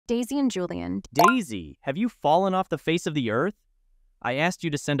Daisy and Julian. Daisy, have you fallen off the face of the earth? I asked you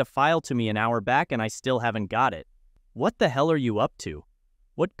to send a file to me an hour back and I still haven't got it. What the hell are you up to?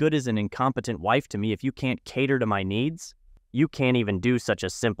 What good is an incompetent wife to me if you can't cater to my needs? You can't even do such a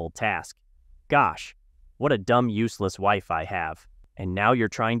simple task. Gosh, what a dumb, useless wife I have. And now you're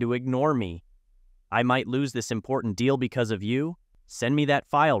trying to ignore me. I might lose this important deal because of you. Send me that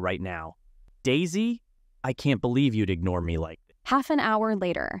file right now. Daisy? I can't believe you'd ignore me like this. Half an hour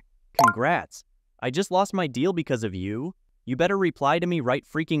later. Congrats. I just lost my deal because of you. You better reply to me right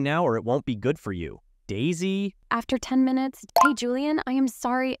freaking now or it won't be good for you. Daisy? After 10 minutes. Hey, Julian, I am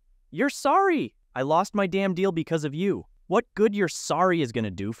sorry. You're sorry. I lost my damn deal because of you. What good your sorry is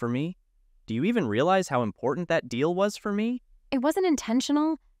gonna do for me? Do you even realize how important that deal was for me? It wasn't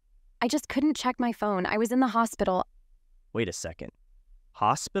intentional. I just couldn't check my phone. I was in the hospital. Wait a second.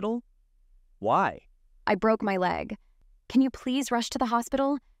 Hospital? Why? I broke my leg. Can you please rush to the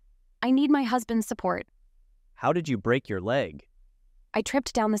hospital? I need my husband's support. How did you break your leg? I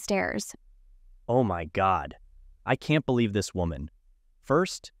tripped down the stairs. Oh my God. I can't believe this woman.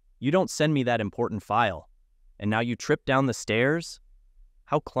 First, you don't send me that important file. And now you trip down the stairs?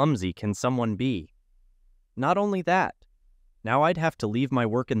 How clumsy can someone be? Not only that, now I'd have to leave my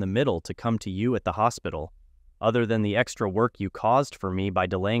work in the middle to come to you at the hospital, other than the extra work you caused for me by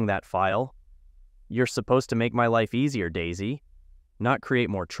delaying that file. You're supposed to make my life easier, Daisy, not create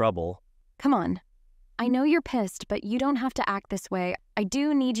more trouble. Come on. I know you're pissed, but you don't have to act this way. I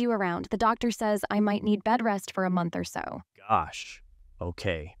do need you around. The doctor says I might need bed rest for a month or so. Gosh.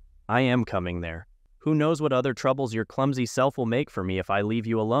 Okay. I am coming there. Who knows what other troubles your clumsy self will make for me if I leave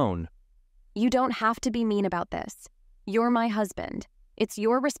you alone. You don't have to be mean about this. You're my husband. It's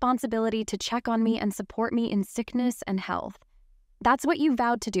your responsibility to check on me and support me in sickness and health. That's what you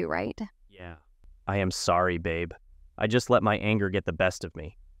vowed to do, right? Yeah. I am sorry, babe. I just let my anger get the best of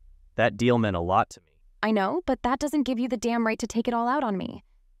me. That deal meant a lot to me. I know, but that doesn't give you the damn right to take it all out on me.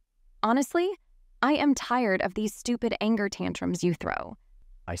 Honestly, I am tired of these stupid anger tantrums you throw.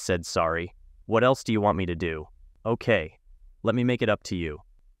 I said sorry. What else do you want me to do? Okay, let me make it up to you.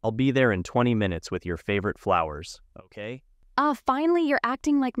 I'll be there in 20 minutes with your favorite flowers, okay? Finally you're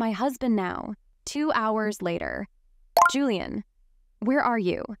acting like my husband now. 2 hours later. Julian, where are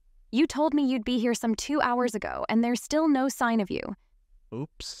you? You told me you'd be here some 2 hours ago, and there's still no sign of you.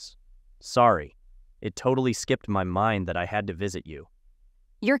 Oops. Sorry. It totally skipped my mind that I had to visit you.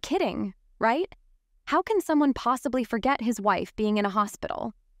 You're kidding, right? How can someone possibly forget his wife being in a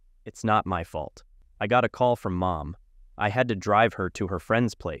hospital? It's not my fault. I got a call from Mom. I had to drive her to her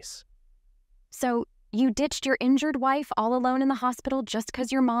friend's place. So, you ditched your injured wife all alone in the hospital just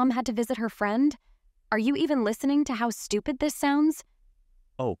because your mom had to visit her friend? Are you even listening to how stupid this sounds?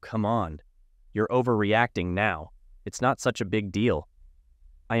 Oh, come on. You're overreacting now. It's not such a big deal.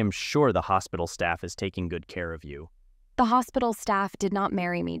 I am sure the hospital staff is taking good care of you. The hospital staff did not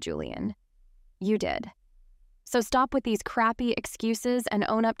marry me, Julian. You did. So stop with these crappy excuses and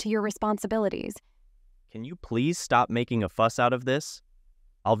own up to your responsibilities. Can you please stop making a fuss out of this?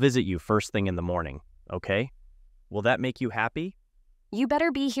 I'll visit you first thing in the morning, okay? Will that make you happy? You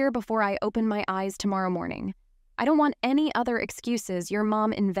better be here before I open my eyes tomorrow morning. I don't want any other excuses your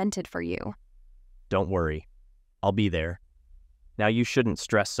mom invented for you. Don't worry. I'll be there. Now you shouldn't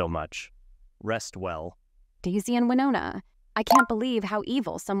stress so much. Rest well. Daisy and Winona, I can't believe how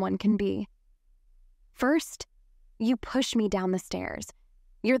evil someone can be. First, you push me down the stairs.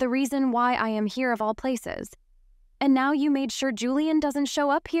 You're the reason why I am here of all places. And now you made sure Julian doesn't show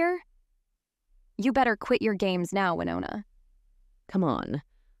up here? You better quit your games now, Winona. Come on.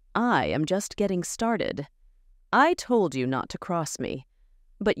 I am just getting started. I told you not to cross me,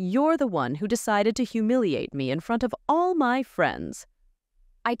 but you're the one who decided to humiliate me in front of all my friends.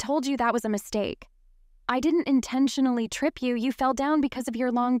 I told you that was a mistake. I didn't intentionally trip you. You fell down because of your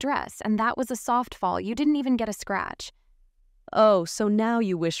long dress, and that was a soft fall. You didn't even get a scratch. Oh, so now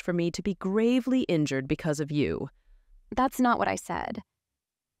you wish for me to be gravely injured because of you. That's not what I said.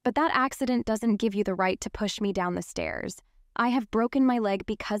 But that accident doesn't give you the right to push me down the stairs. I have broken my leg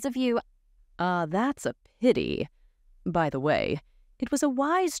because of you. That's a pity. By the way, it was a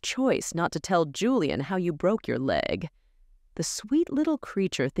wise choice not to tell Julian how you broke your leg. The sweet little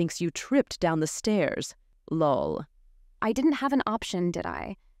creature thinks you tripped down the stairs. Lol. I didn't have an option, did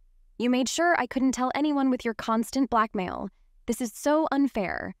I? You made sure I couldn't tell anyone with your constant blackmail. This is so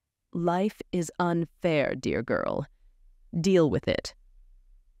unfair. Life is unfair, dear girl. Deal with it.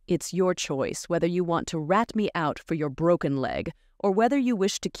 It's your choice whether you want to rat me out for your broken leg or whether you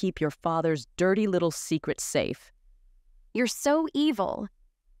wish to keep your father's dirty little secret safe. You're so evil.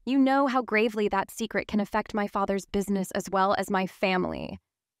 You know how gravely that secret can affect my father's business as well as my family.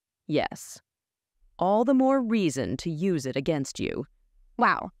 Yes. All the more reason to use it against you.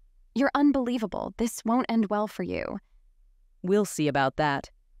 Wow, you're unbelievable. This won't end well for you. We'll see about that.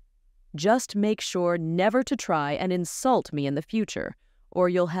 Just make sure never to try and insult me in the future, or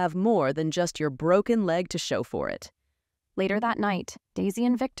you'll have more than just your broken leg to show for it. Later that night, Daisy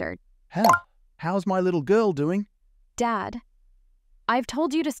and Victor. How's my little girl doing? Dad, I've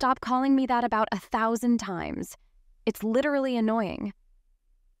told you to stop calling me that about 1,000 times. It's literally annoying.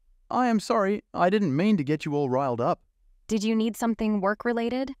 I am sorry, I didn't mean to get you all riled up. Did you need something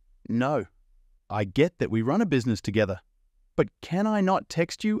work-related? No. I get that we run a business together. But can I not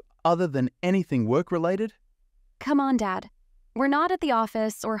text you other than anything work-related? Come on, Dad. We're not at the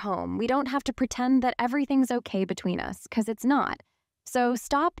office or home. We don't have to pretend that everything's okay between us, 'cause it's not. So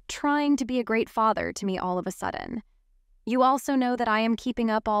stop trying to be a great father to me all of a sudden. You also know that I am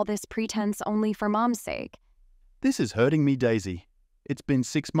keeping up all this pretense only for Mom's sake. This is hurting me, Daisy. It's been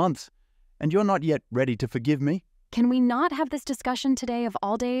 6 months, and you're not yet ready to forgive me? Can we not have this discussion today of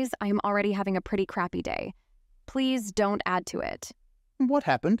all days? I am already having a pretty crappy day. Please don't add to it. What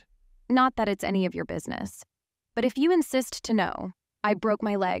happened? Not that it's any of your business. But if you insist to know, I broke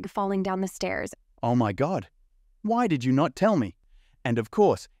my leg falling down the stairs. Oh my God. Why did you not tell me? And of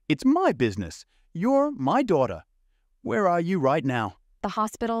course, it's my business. You're my daughter. Where are you right now? The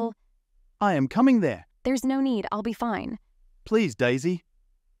hospital. I am coming there. There's no need. I'll be fine. Please, Daisy.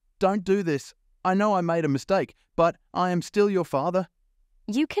 Don't do this. I know I made a mistake, but I am still your father.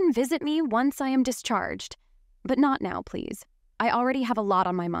 You can visit me once I am discharged. But not now, please. I already have a lot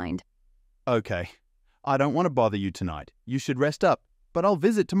on my mind. Okay. I don't want to bother you tonight. You should rest up, but I'll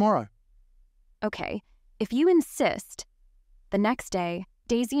visit tomorrow. Okay, if you insist. The next day,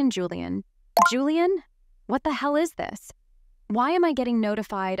 Daisy and Julian. Julian? What the hell is this? Why am I getting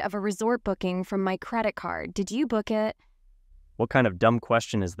notified of a resort booking from my credit card? Did you book it? What kind of dumb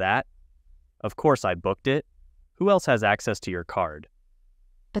question is that? Of course I booked it. Who else has access to your card?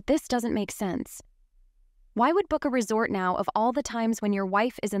 But this doesn't make sense. Why would book a resort now of all the times when your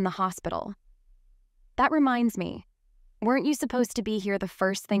wife is in the hospital? That reminds me. Weren't you supposed to be here the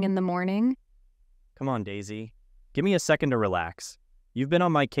first thing in the morning? Come on, Daisy. Give me a second to relax. You've been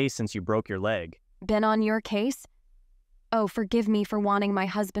on my case since you broke your leg. Been on your case? Oh, forgive me for wanting my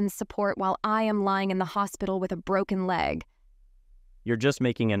husband's support while I am lying in the hospital with a broken leg. You're just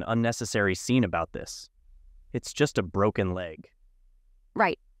making an unnecessary scene about this. It's just a broken leg.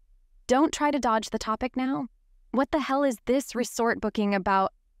 Right. Don't try to dodge the topic now. What the hell is this resort booking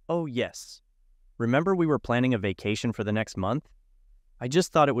about? Oh, yes. Remember we were planning a vacation for the next month? I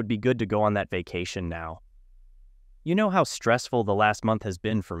just thought it would be good to go on that vacation now. You know how stressful the last month has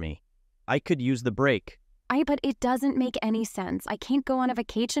been for me. I could use the break. But it doesn't make any sense. I can't go on a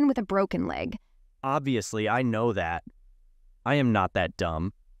vacation with a broken leg. Obviously, I know that. I am not that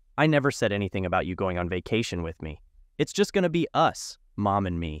dumb. I never said anything about you going on vacation with me. It's just gonna be us, Mom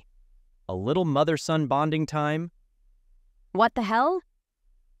and me. A little mother-son bonding time. What the hell?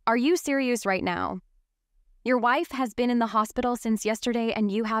 Are you serious right now? Your wife has been in the hospital since yesterday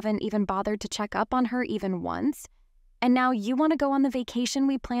and you haven't even bothered to check up on her even once? And now you want to go on the vacation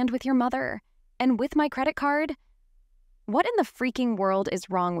we planned with your mother? And with my credit card? What in the freaking world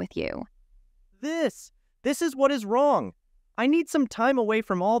is wrong with you? This is what is wrong. I need some time away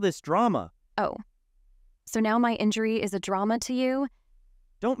from all this drama. Oh, so now my injury is a drama to you?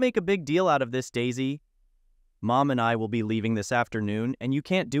 Don't make a big deal out of this, Daisy. Mom and I will be leaving this afternoon, and you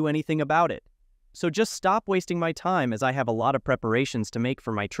can't do anything about it. So just stop wasting my time as I have a lot of preparations to make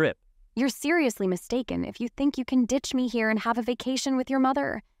for my trip. You're seriously mistaken if you think you can ditch me here and have a vacation with your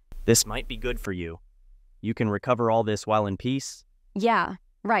mother. This might be good for you. You can recover all this while in peace. Yeah,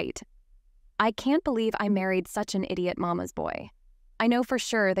 right. I can't believe I married such an idiot mama's boy. I know for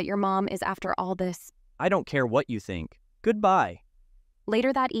sure that your mom is after all this. I don't care what you think. Goodbye.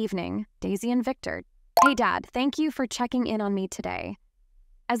 Later that evening, Daisy and Victor. Hey, Dad, thank you for checking in on me today.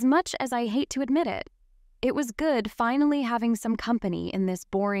 As much as I hate to admit it, it was good finally having some company in this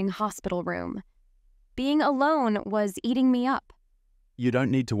boring hospital room. Being alone was eating me up. You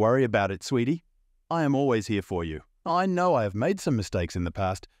don't need to worry about it, sweetie. I am always here for you. I know I have made some mistakes in the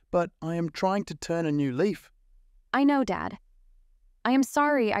past, but I am trying to turn a new leaf. I know, Dad. I am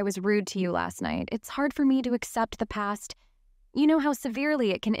sorry I was rude to you last night. It's hard for me to accept the past. You know how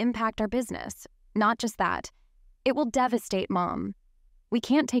severely it can impact our business. Not just that. It will devastate Mom. We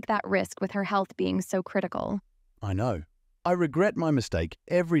can't take that risk with her health being so critical. I know. I regret my mistake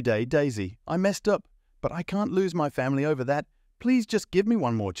every day, Daisy. I messed up, but I can't lose my family over that. Please just give me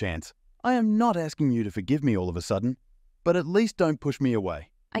one more chance. I am not asking you to forgive me all of a sudden, but at least don't push me away.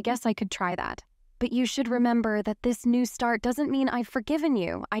 I guess I could try that. But you should remember that this new start doesn't mean I've forgiven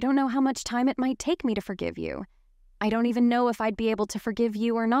you. I don't know how much time it might take me to forgive you. I don't even know if I'd be able to forgive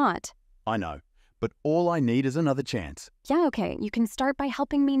you or not. I know, but all I need is another chance. Yeah, okay, you can start by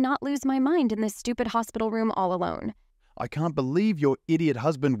helping me not lose my mind in this stupid hospital room all alone. I can't believe your idiot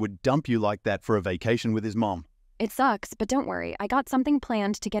husband would dump you like that for a vacation with his mom. It sucks, but don't worry, I got something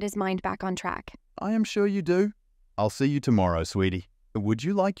planned to get his mind back on track. I am sure you do. I'll see you tomorrow, sweetie. Would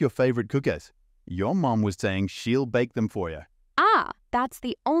you like your favorite cookies? Your mom was saying she'll bake them for you. Ah, that's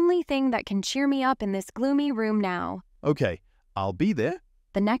the only thing that can cheer me up in this gloomy room now. Okay, I'll be there.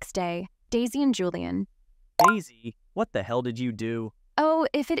 The next day, Daisy and Julian. Daisy, what the hell did you do? Oh,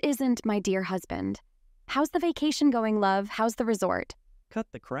 if it isn't my dear husband. How's the vacation going, love? How's the resort? Cut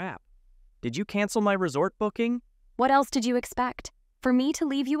the crap. Did you cancel my resort booking? What else did you expect? For me to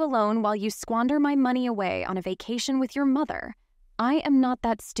leave you alone while you squander my money away on a vacation with your mother? I am not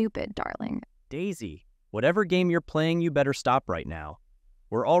that stupid, darling. Daisy, whatever game you're playing, you better stop right now.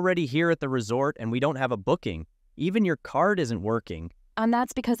 We're already here at the resort and we don't have a booking. Even your card isn't working. And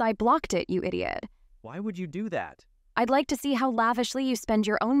that's because I blocked it, you idiot. Why would you do that? I'd like to see how lavishly you spend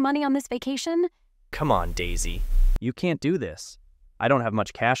your own money on this vacation. Come on, Daisy. You can't do this. I don't have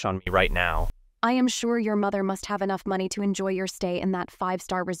much cash on me right now. I am sure your mother must have enough money to enjoy your stay in that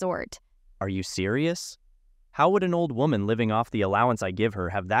 5-star resort. Are you serious? How would an old woman living off the allowance I give her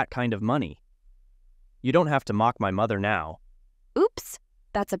have that kind of money? You don't have to mock my mother now. Oops,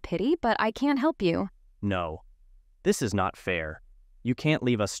 that's a pity, but I can't help you. No, this is not fair. You can't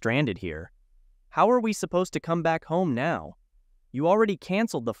leave us stranded here. How are we supposed to come back home now? You already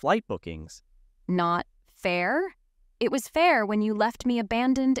canceled the flight bookings. Not fair? It was fair when you left me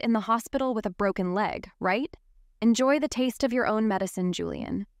abandoned in the hospital with a broken leg, right? Enjoy the taste of your own medicine,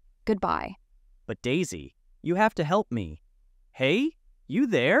 Julian. Goodbye. But Daisy, you have to help me. Hey, you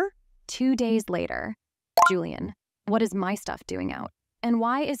there? 2 days later. Julian, what is my stuff doing out? And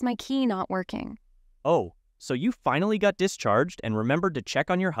why is my key not working? Oh, so you finally got discharged and remembered to check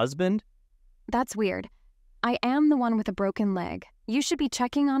on your husband? That's weird. I am the one with a broken leg. You should be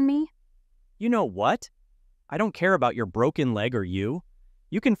checking on me. You know what? I don't care about your broken leg or you.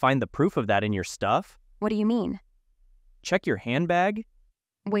 You can find the proof of that in your stuff. What do you mean? Check your handbag.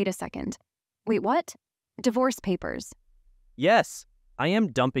 Wait a second. Wait, what? Divorce papers. Yes, I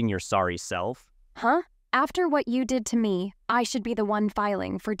am dumping your sorry self. Huh? After what you did to me, I should be the one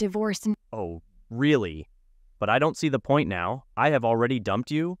filing for divorce and— Oh, really? But I don't see the point now. I have already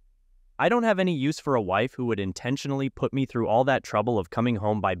dumped you. I don't have any use for a wife who would intentionally put me through all that trouble of coming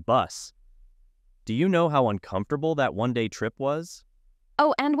home by bus. Do you know how uncomfortable that one-day trip was?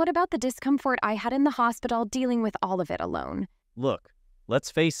 Oh, and what about the discomfort I had in the hospital dealing with all of it alone? Look,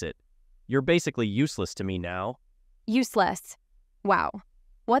 let's face it. You're basically useless to me now. Useless. Wow.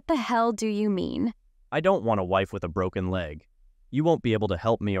 What the hell do you mean? I don't want a wife with a broken leg. You won't be able to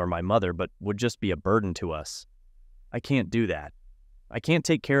help me or my mother, but would just be a burden to us. I can't do that. I can't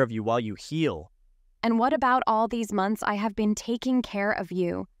take care of you while you heal. And what about all these months I have been taking care of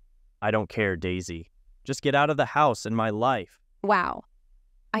you? I don't care, Daisy. Just get out of the house and my life. Wow.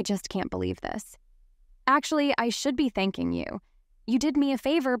 I just can't believe this. Actually, I should be thanking you. You did me a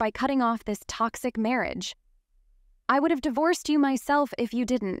favor by cutting off this toxic marriage. I would have divorced you myself if you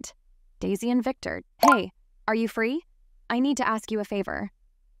didn't. Daisy and Victor, hey, are you free? I need to ask you a favor.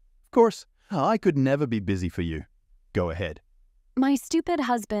 Of course, I could never be busy for you. Go ahead. My stupid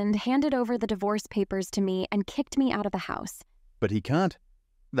husband handed over the divorce papers to me and kicked me out of the house. But he can't.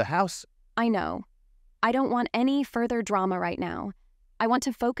 The house— I know. I don't want any further drama right now. I want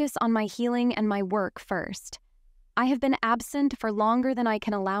to focus on my healing and my work first. I have been absent for longer than I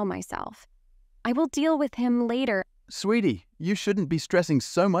can allow myself. I will deal with him later. Sweetie, you shouldn't be stressing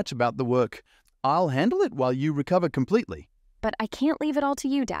so much about the work. I'll handle it while you recover completely. But I can't leave it all to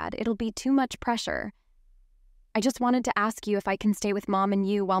you, Dad. It'll be too much pressure. I just wanted to ask you if I can stay with Mom and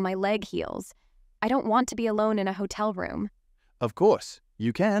you while my leg heals. I don't want to be alone in a hotel room. Of course,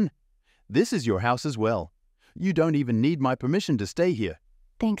 you can. This is your house as well. You don't even need my permission to stay here.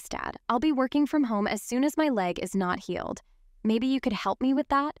 Thanks, Dad. I'll be working from home as soon as my leg is not healed. Maybe you could help me with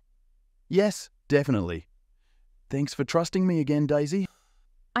that? Yes, definitely. Thanks for trusting me again, Daisy.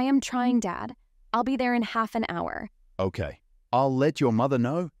 I am trying, Dad. I'll be there in half an hour. Okay, I'll let your mother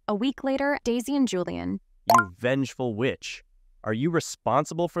know. A week later, Daisy and Julian. You vengeful witch. Are you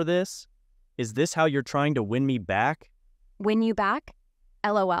responsible for this? Is this how you're trying to win me back? Win you back?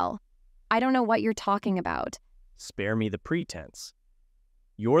 LOL. I don't know what you're talking about. Spare me the pretense.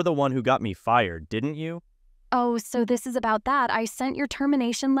 You're the one who got me fired, didn't you? Oh, so this is about that. I sent your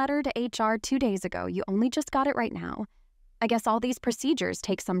termination letter to HR 2 days ago. You only just got it right now. I guess all these procedures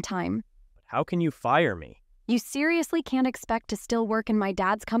take some time. How can you fire me? You seriously can't expect to still work in my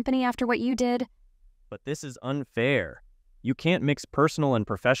dad's company after what you did? But this is unfair. You can't mix personal and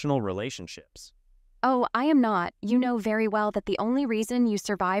professional relationships. Oh, I am not. You know very well that the only reason you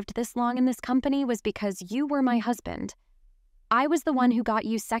survived this long in this company was because you were my husband. I was the one who got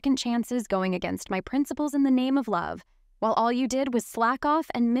you second chances going against my principles in the name of love, while all you did was slack off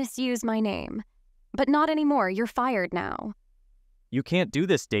and misuse my name. But not anymore. You're fired now. You can't do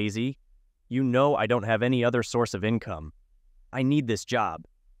this, Daisy. You know I don't have any other source of income. I need this job.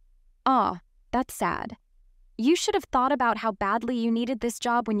 Aw, that's sad. You should have thought about how badly you needed this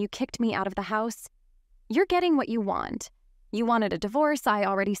job when you kicked me out of the house. You're getting what you want. You wanted a divorce, I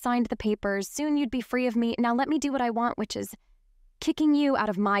already signed the papers, soon you'd be free of me, now let me do what I want, which is kicking you out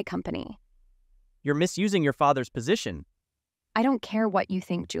of my company. You're misusing your father's position. I don't care what you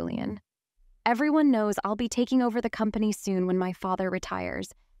think, Julian. Everyone knows I'll be taking over the company soon when my father retires,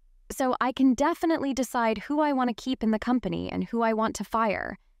 so I can definitely decide who I want to keep in the company and who I want to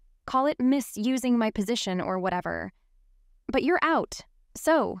fire. Call it misusing my position or whatever. But you're out,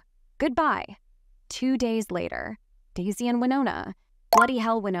 so goodbye. 2 days later, Daisy and Winona. Bloody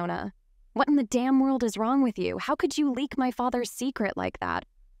hell, Winona. What in the damn world is wrong with you? How could you leak my father's secret like that?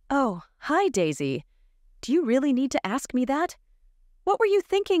 Oh, hi, Daisy. Do you really need to ask me that? What were you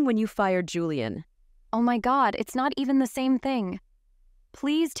thinking when you fired Julian? Oh my God, it's not even the same thing.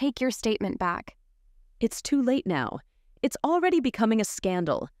 Please take your statement back. It's too late now. It's already becoming a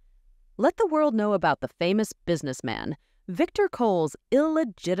scandal. Let the world know about the famous businessman, Victor Cole's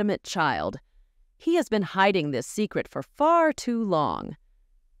illegitimate child. He has been hiding this secret for far too long.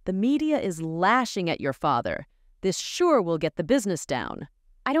 The media is lashing at your father. This sure will get the business down.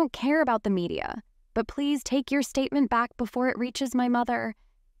 I don't care about the media, but please take your statement back before it reaches my mother.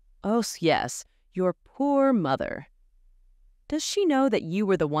 Oh, yes, your poor mother. Does she know that you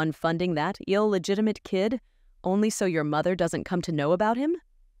were the one funding that illegitimate kid, only so your mother doesn't come to know about him?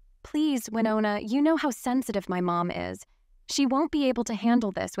 Please, Winona, you know how sensitive my mom is. She won't be able to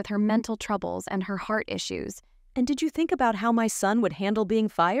handle this with her mental troubles and her heart issues. And did you think about how my son would handle being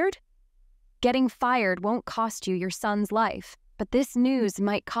fired? Getting fired won't cost you your son's life, but this news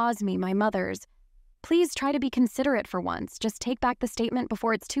might cause me my mother's. Please try to be considerate for once. Just take back the statement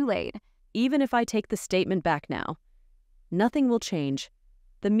before it's too late. Even if I take the statement back now, nothing will change.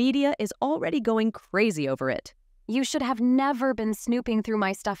 The media is already going crazy over it. You should have never been snooping through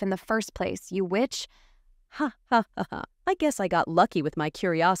my stuff in the first place, you witch. Ha ha ha ha. I guess I got lucky with my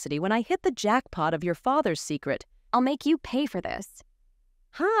curiosity when I hit the jackpot of your father's secret. I'll make you pay for this.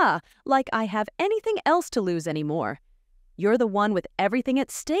 Ha! Like I have anything else to lose anymore. You're the one with everything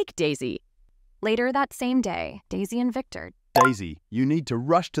at stake, Daisy. Later that same day, Daisy and Victor. Daisy, you need to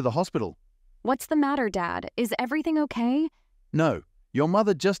rush to the hospital. What's the matter, Dad? Is everything okay? No, your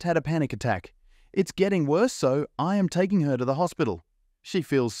mother just had a panic attack. It's getting worse, so I am taking her to the hospital. She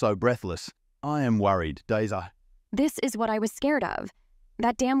feels so breathless. I am worried, Daisy. This is what I was scared of.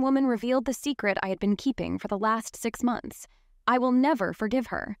 That damn woman revealed the secret I had been keeping for the last 6 months. I will never forgive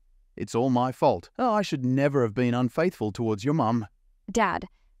her. It's all my fault. Oh, I should never have been unfaithful towards your mum. Dad,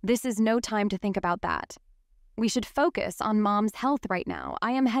 this is no time to think about that. We should focus on Mom's health right now.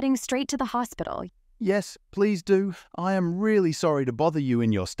 I am heading straight to the hospital. Yes, please do. I am really sorry to bother you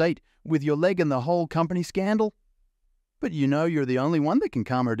in your state with your leg and the whole company scandal. But you know you're the only one that can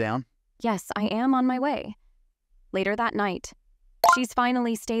calm her down. Yes, I am on my way. Later that night. She's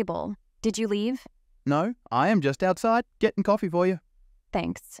finally stable. Did you leave? No, I am just outside getting coffee for you.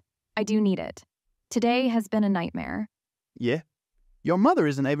 Thanks. I do need it. Today has been a nightmare. Yeah? Your mother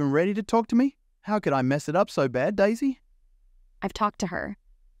isn't even ready to talk to me? How could I mess it up so bad, Daisy? I've talked to her.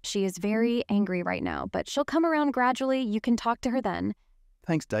 She is very angry right now, but she'll come around gradually. You can talk to her then.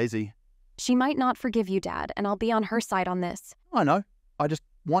 Thanks, Daisy. She might not forgive you, Dad, and I'll be on her side on this. I know. I just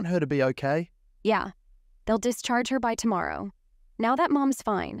want her to be okay. Yeah. They'll discharge her by tomorrow. Now that Mom's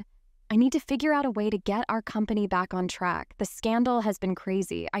fine, I need to figure out a way to get our company back on track. The scandal has been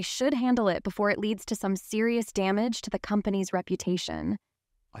crazy. I should handle it before it leads to some serious damage to the company's reputation.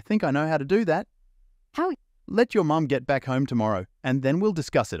 I think I know how to do that. How? Let your mum get back home tomorrow, and then we'll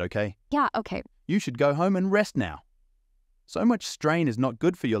discuss it, okay? Yeah, okay. You should go home and rest now. So much strain is not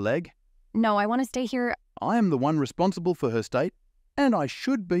good for your leg. No, I want to stay here. I am the one responsible for her state, and I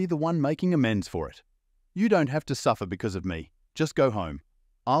should be the one making amends for it. You don't have to suffer because of me. Just go home.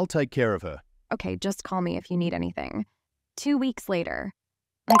 I'll take care of her. Okay, just call me if you need anything. 2 weeks later.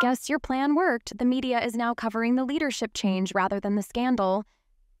 I guess your plan worked. The media is now covering the leadership change rather than the scandal.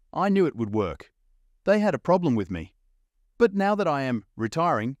 I knew it would work. They had a problem with me. But now that I am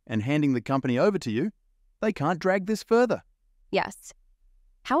retiring and handing the company over to you, they can't drag this further. Yes.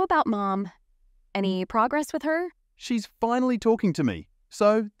 How about Mom Any progress with her? She's finally talking to me,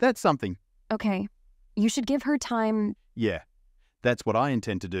 so that's something. Okay. You should give her time. Yeah, that's what I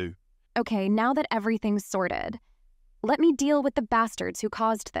intend to do. Okay, now that everything's sorted, let me deal with the bastards who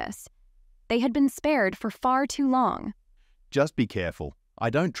caused this. They had been spared for far too long. Just be careful. I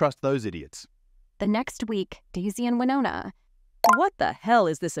don't trust those idiots. The next week, Daisy and Winona. What the hell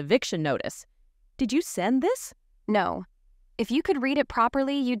is this eviction notice? Did you send this? No. If you could read it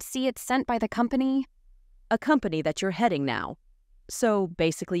properly, you'd see it's sent by the company. A company that you're heading now. So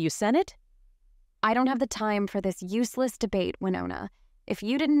basically you sent it? I don't have the time for this useless debate, Winona. If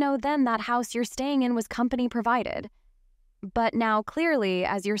you didn't know then, that house you're staying in was company provided. But now, clearly,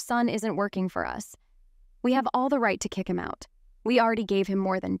 as your son isn't working for us, we have all the right to kick him out. We already gave him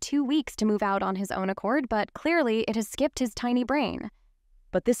more than 2 weeks to move out on his own accord, but clearly it has skipped his tiny brain.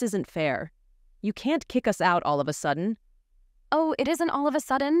 But this isn't fair. You can't kick us out all of a sudden. Oh, it isn't all of a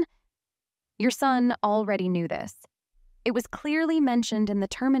sudden? Your son already knew this. It was clearly mentioned in the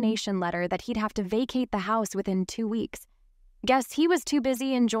termination letter that he'd have to vacate the house within 2 weeks. Guess he was too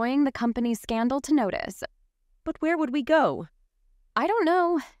busy enjoying the company's scandal to notice. But where would we go? I don't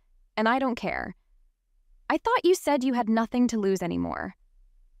know, and I don't care. I thought you said you had nothing to lose anymore.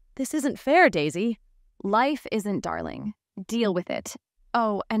 This isn't fair, Daisy. Life isn't, darling. Deal with it.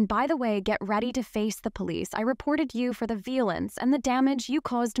 Oh, and by the way, get ready to face the police. I reported you for the violence and the damage you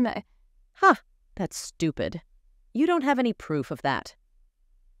caused me. Huh, that's stupid. You don't have any proof of that.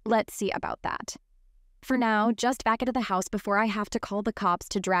 Let's see about that. For now, just back into the house before I have to call the cops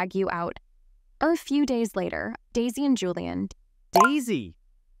to drag you out. A few days later, Daisy and Julian. Daisy!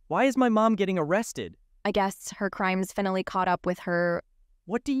 Why is my mom getting arrested? I guess her crimes finally caught up with her.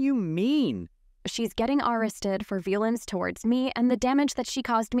 What do you mean? She's getting arrested for violence towards me and the damage that she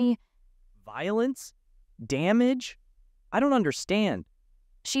caused me. Violence? Damage? I don't understand.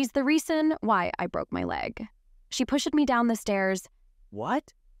 She's the reason why I broke my leg. She pushed me down the stairs.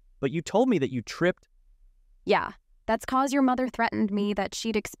 What? But you told me that you tripped. Yeah, that's 'cause your mother threatened me that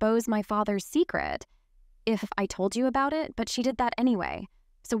she'd expose my father's secret if I told you about it, but she did that anyway.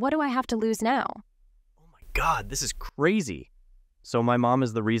 So what do I have to lose now? Oh my God, this is crazy. So my mom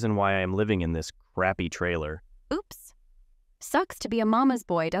is the reason why I am living in this crappy trailer. Oops. Sucks to be a mama's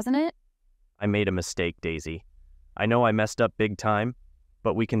boy, doesn't it? I made a mistake, Daisy. I know I messed up big time,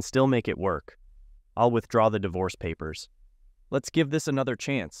 but we can still make it work. I'll withdraw the divorce papers. Let's give this another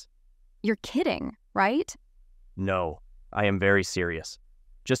chance. You're kidding, right? No, I am very serious.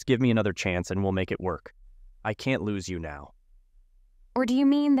 Just give me another chance and we'll make it work. I can't lose you now. Or do you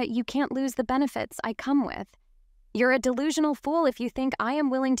mean that you can't lose the benefits I come with? You're a delusional fool if you think I am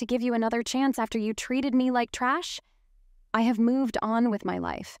willing to give you another chance after you treated me like trash? I have moved on with my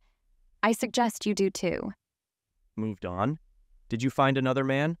life. I suggest you do too. Moved on? Did you find another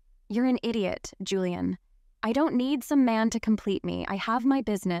man? You're an idiot, Julian. I don't need some man to complete me. I have my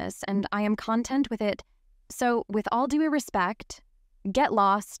business, and I am content with it. So, with all due respect, get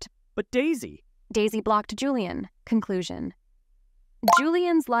lost. But Daisy! Daisy blocked Julian. Conclusion.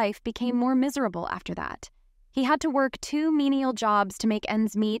 Julian's life became more miserable after that. He had to work 2 menial jobs to make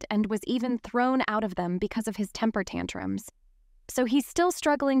ends meet and was even thrown out of them because of his temper tantrums. So he's still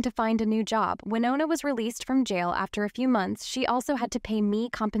struggling to find a new job. Winona was released from jail after a few months. She also had to pay me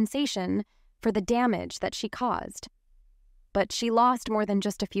compensation for the damage that she caused. But she lost more than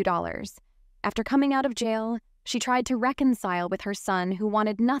just a few dollars. After coming out of jail, she tried to reconcile with her son, who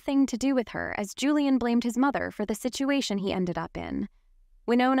wanted nothing to do with her, as Julian blamed his mother for the situation he ended up in.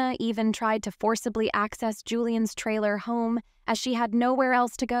 Winona even tried to forcibly access Julian's trailer home, as she had nowhere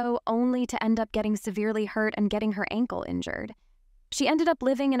else to go, only to end up getting severely hurt and getting her ankle injured. She ended up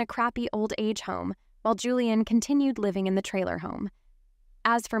living in a crappy old age home, while Julian continued living in the trailer home.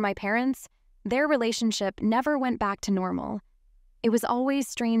 As for my parents, their relationship never went back to normal. It was always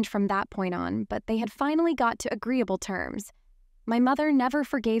strange from that point on, but they had finally got to agreeable terms. My mother never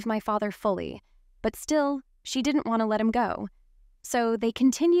forgave my father fully, but still, she didn't want to let him go. So they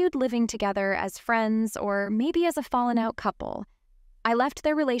continued living together as friends or maybe as a fallen-out couple. I left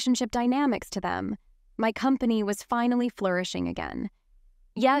their relationship dynamics to them. My company was finally flourishing again.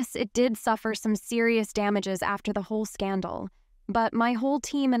 Yes, it did suffer some serious damages after the whole scandal, but my whole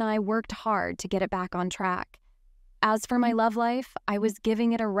team and I worked hard to get it back on track. As for my love life, I was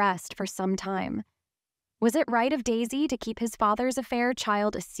giving it a rest for some time. Was it right of Daisy to keep his father's affair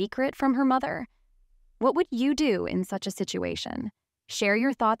child a secret from her mother? What would you do in such a situation? Share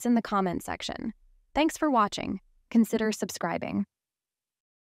your thoughts in the comment section. Thanks for watching. Consider subscribing.